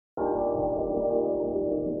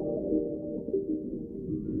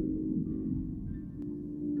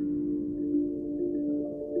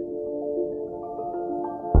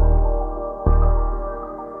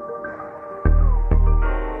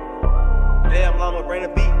damn long, I'ma bring the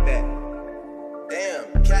beat back.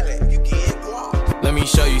 Damn, Cali, you getting guap. Let me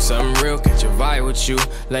show you something real, catch a vibe with you.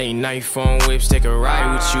 Late night phone whips, take a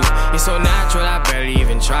ride with you. It's so natural, I barely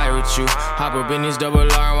even try with you. Hop up in this double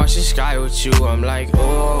R and watch the sky with you. I'm like,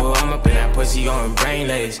 oh, I'm up in that pussy going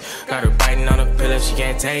brainless. Got her biting on the pillow, she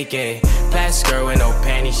can't take it. Plastic girl with no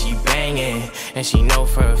panties, she banging. And she know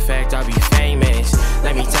for a fact I'll be famous.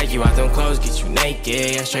 Let me take you out them clothes, get you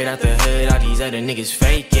naked. Yeah, straight out the hood, all these other niggas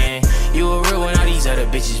faking. You a real one, all these other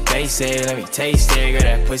bitches basic. Let me taste it, girl,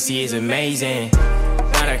 that pussy is amazing.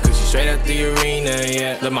 Now that coochie straight out the arena,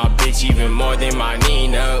 yeah. Love my bitch even more than my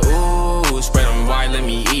Nina. Ooh, spread them wide, let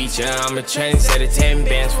me eat ya. I'm a trendsetter, 10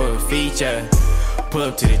 bands for a feature. Pull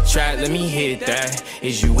up to the trap, let me hit that.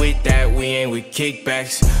 Is you with that? We ain't with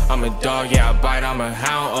kickbacks. I'm a dog, yeah, I bite, I'm a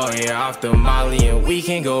hound. Oh yeah, off the molly and we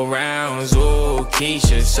can go rounds. Ooh,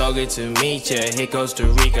 Keisha, so good to meet ya. Here Costa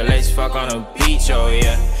Rica, let's fuck on a beach, oh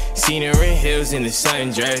yeah. Seen her in heels in the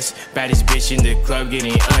sundress. Baddest bitch in the club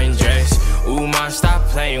getting undressed. Ooh, ma, stop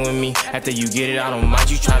playing with me. After you get it, I don't mind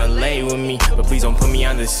you tryna lay with me. But please don't put me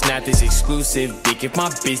on the snap, this exclusive dick. If my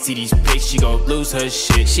bitch see these pics, she gon' lose her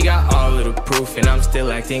shit. She got all of the proof and I'm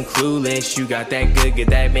still acting clueless. You got that good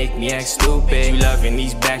that make me act stupid. You loving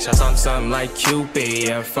these back shots, I'm something like Cupid.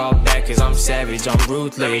 Yeah, fall back cause I'm savage, I'm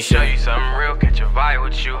ruthless. Let me show you something real, catch a vibe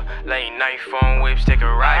with you. Late night phone whips, take a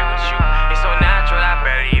ride with you. It's so natural, I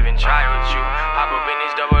barely even try with you.